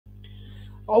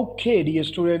Okay, dear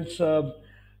students,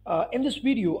 in this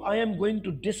video, I am going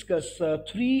to discuss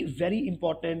three very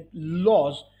important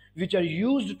laws which are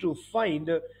used to find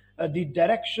the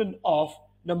direction of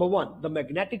number one, the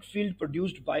magnetic field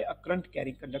produced by a current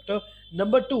carrying conductor.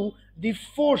 Number two, the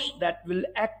force that will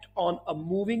act on a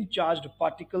moving charged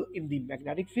particle in the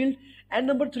magnetic field. And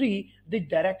number three, the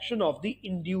direction of the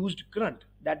induced current.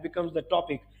 That becomes the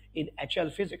topic in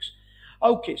HL physics.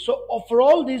 Okay, so for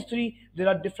all these three, there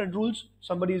are different rules.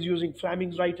 Somebody is using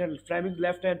Fleming's right hand, Fleming's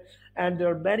left hand, and there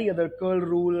are many other curl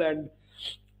rule and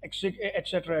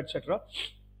etc. etc.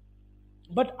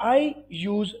 But I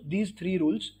use these three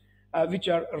rules, which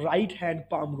are right hand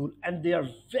palm rule, and they are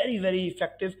very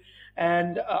effective.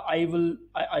 And I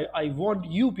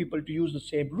want you people to use the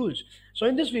same rules. So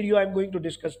in this video, I'm going to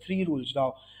discuss three rules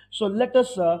now. So let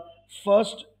us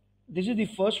first. This is the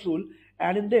first rule,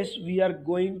 and in this we are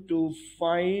going to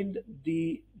find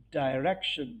the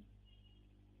direction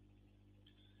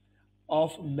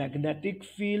of magnetic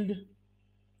field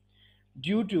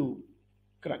due to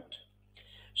current.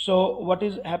 So what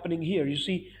is happening here? You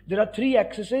see, there are three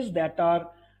axes that are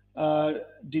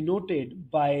denoted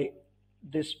by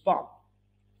this palm,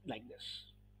 like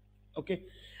this. Okay,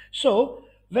 so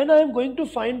when I am going to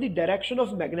find the direction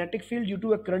of magnetic field due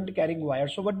to a current carrying wire,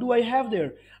 so what do I have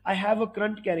there? I have a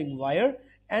current carrying wire,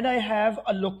 and I have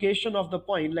a location of the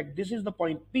point, like this is the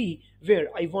point P where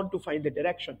I want to find the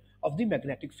direction of the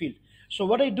magnetic field. So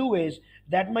what I do is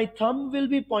that my thumb will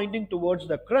be pointing towards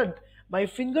the current, my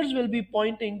fingers will be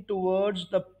pointing towards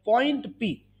the point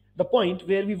P, the point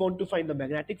where we want to find the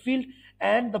magnetic field,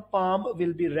 and the palm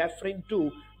will be referring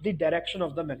to the direction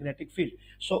of the magnetic field.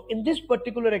 So in this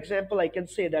particular example, I can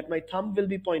say that my thumb will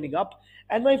be pointing up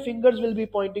and my fingers will be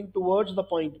pointing towards the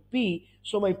point P.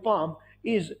 So my palm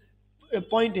is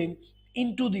pointing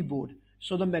into the board.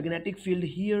 So the magnetic field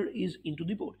here is into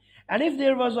the board. And if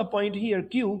there was a point here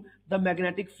Q, the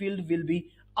magnetic field will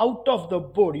be out of the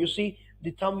board. You see,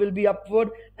 the thumb will be upward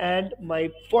and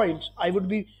my points, I would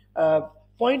be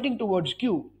pointing towards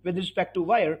Q with respect to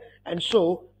wire, and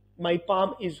so my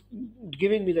palm is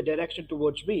giving me the direction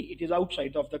towards me. It is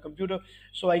outside of the computer,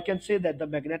 so I can say that the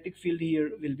magnetic field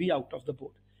here will be out of the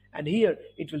board, and here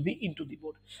it will be into the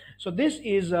board. So this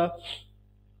is a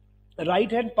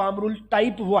right hand palm rule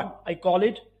type 1. I call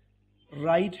it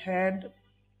right hand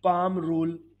palm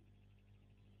rule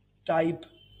type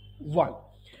 1.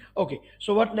 Okay,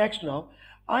 so what next now?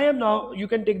 You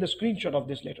can take the screenshot of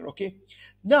this later. Okay,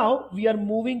 now we are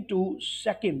moving to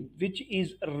second, which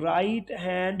is right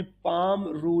hand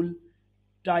palm rule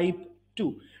type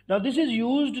 2. Now this is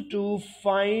used to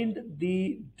find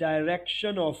the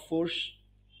direction of force,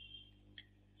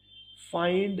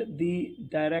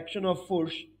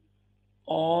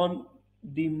 on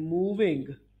the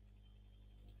moving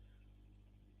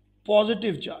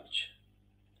positive charge.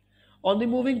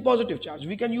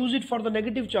 We can use it for the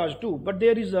negative charge too, but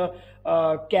there is a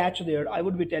catch there. I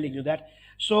would be telling you that.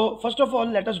 So first of all,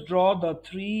 let us draw the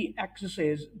three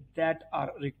axes that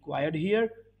are required here.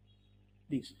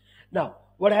 These. Now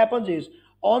what happens is,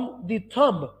 on the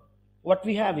thumb, what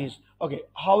we have is, okay,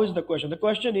 how is the question? The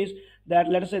question is that,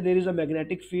 let us say there is a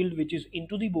magnetic field which is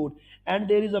into the board, and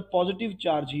there is a positive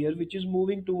charge here which is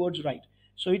moving towards right.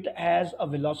 So it has a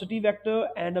velocity vector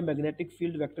and a magnetic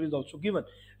field vector is also given.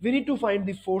 We need to find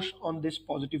the force on this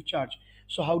positive charge.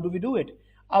 So how do we do it?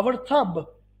 Our thumb,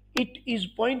 it is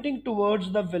pointing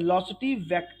towards the velocity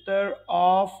vector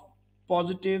of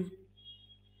positive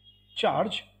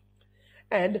charge,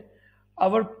 and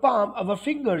our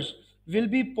fingers will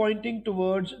be pointing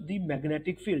towards the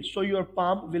magnetic field. So your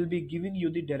palm will be giving you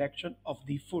the direction of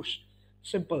the force.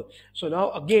 Simple. So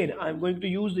now again, I'm going to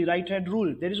use the right hand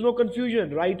rule. There is no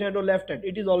confusion, right hand or left hand.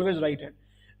 It is always right hand.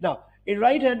 Now, in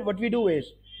right hand, what we do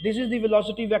is, this is the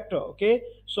velocity vector. Okay.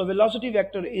 So velocity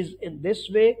vector is in this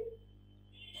way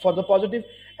for the positive,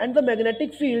 and the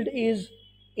magnetic field is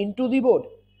into the board.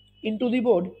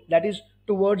 That is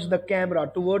towards the camera,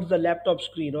 towards the laptop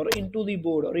screen, or into the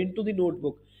board, or into the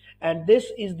notebook. And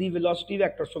this is the velocity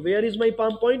vector. So where is my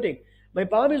palm pointing? My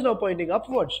palm is now pointing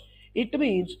upwards. It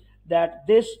means that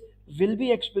this will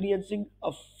be experiencing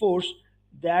a force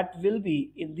that will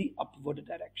be in the upward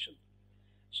direction.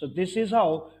 So this is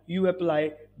how you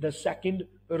apply the second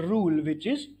rule, which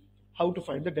is how to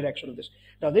find the direction of this.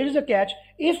 Now there is a catch.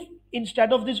 If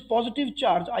instead of this positive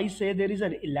charge, I say there is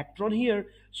an electron here,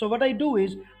 so what I do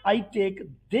is I take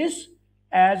this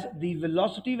as the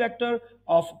velocity vector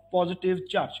of positive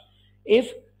charge.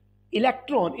 If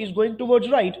electron is going towards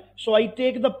right, so I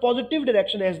take the positive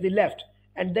direction as the left,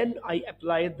 and then I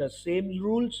apply the same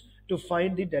rules to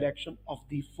find the direction of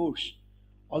the force.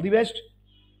 All the best.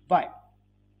 Bye.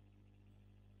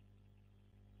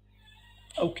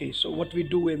 Okay, so what we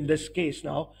do in this case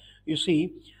now, you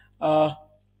see, uh,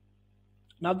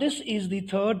 now this is the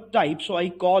third type, so I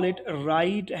call it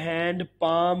right hand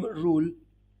palm rule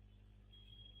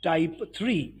type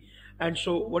 3. And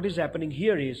so what is happening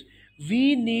here is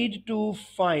we need to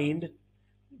find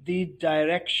the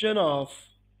direction of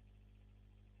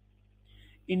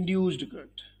induced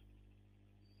current.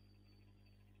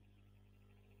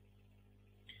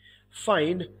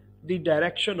 Find the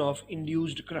direction of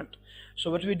induced current. So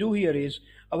what we do here is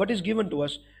what is given to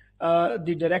us,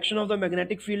 the direction of the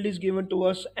magnetic field is given to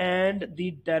us, and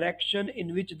the direction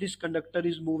in which this conductor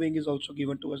is moving is also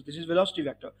given to us. This is velocity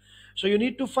vector. So you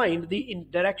need to find the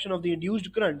direction of the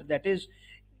induced current, that is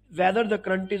whether the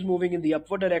current is moving in the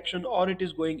upward direction or it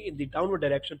is going in the downward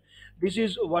direction. This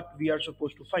is what we are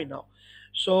supposed to find now.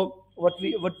 So what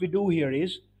we do here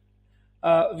is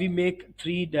we make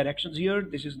three directions here.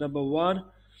 This is number one,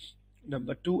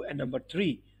 number two, and number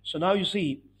three. So now you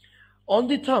see on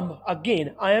the thumb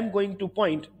again I am going to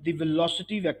point the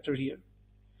velocity vector here,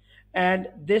 and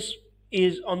this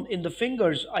is on in the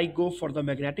fingers I go for the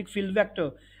magnetic field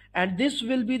vector, and this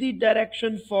will be the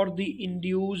direction for the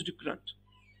induced current,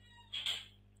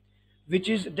 which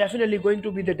is definitely going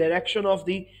to be the direction of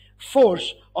the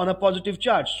force on a positive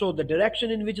charge. So the direction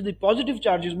in which the positive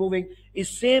charge is moving is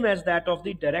same as that of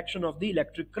the direction of the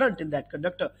electric current in that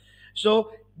conductor.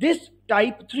 So this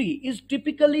type 3 is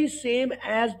typically same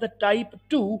as the type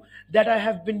 2 that I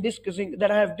have been discussing, that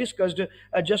I have discussed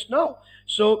just now.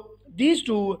 So these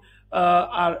two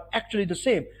are actually the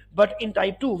same, but in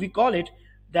type 2 we call it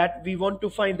that we want to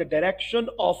find the direction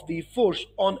of the force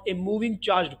on a moving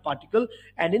charged particle,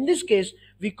 and in this case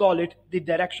we call it the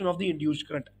direction of the induced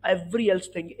current. Every else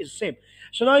thing is same.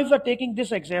 So now if we're taking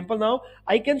this example, now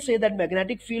I can say that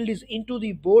magnetic field is into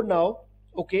the board now.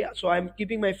 Okay, so I'm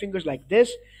keeping my fingers like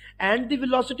this, and the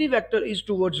velocity vector is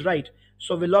towards right.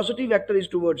 So velocity vector is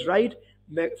towards right,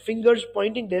 fingers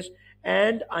pointing this,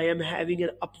 and I am having an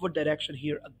upward direction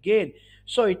here again.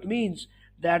 So it means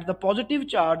that the positive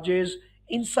charges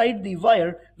inside the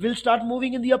wire will start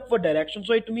moving in the upward direction.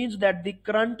 So it means that the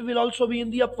current will also be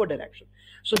in the upward direction.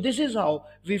 So this is how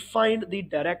we find the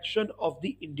direction of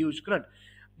the induced current.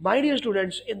 My dear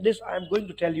students, in this I am going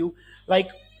to tell you, like,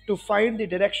 to find the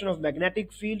direction of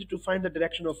magnetic field, to find the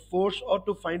direction of force, or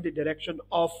to find the direction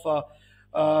uh,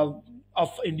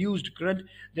 of induced current,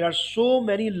 there are so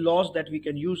many laws that we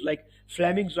can use, like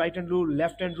Fleming's right hand rule,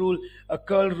 left hand rule, a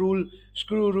curl rule,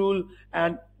 screw rule,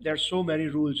 and there are so many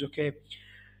rules. Okay,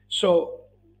 so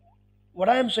what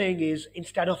I am saying is,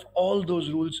 instead of all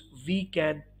those rules, we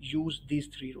can use these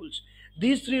three rules.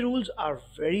 These three rules are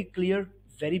very clear,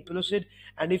 very pellucid,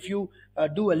 and if you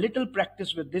do a little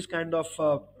practice with this kind of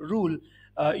rule,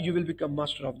 you will become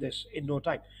master of this in no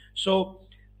time. So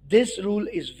this rule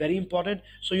is very important.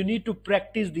 So you need to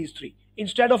practice these three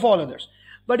instead of all others.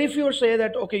 But if you say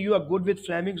that, okay, you are good with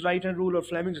Fleming's right hand rule or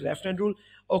Fleming's left hand rule,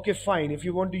 okay, fine. If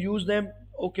you want to use them,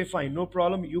 okay, fine, no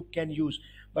problem, you can use.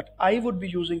 But I would be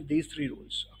using these three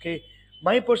rules. Okay,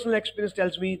 my personal experience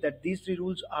tells me that these three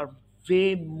rules are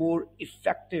way more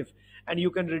effective, and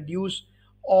you can reduce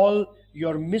all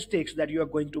your mistakes that you are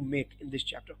going to make in this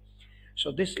chapter.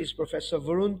 So this is Professor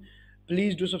Varun.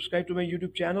 Please do subscribe to my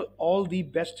YouTube channel. All the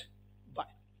best.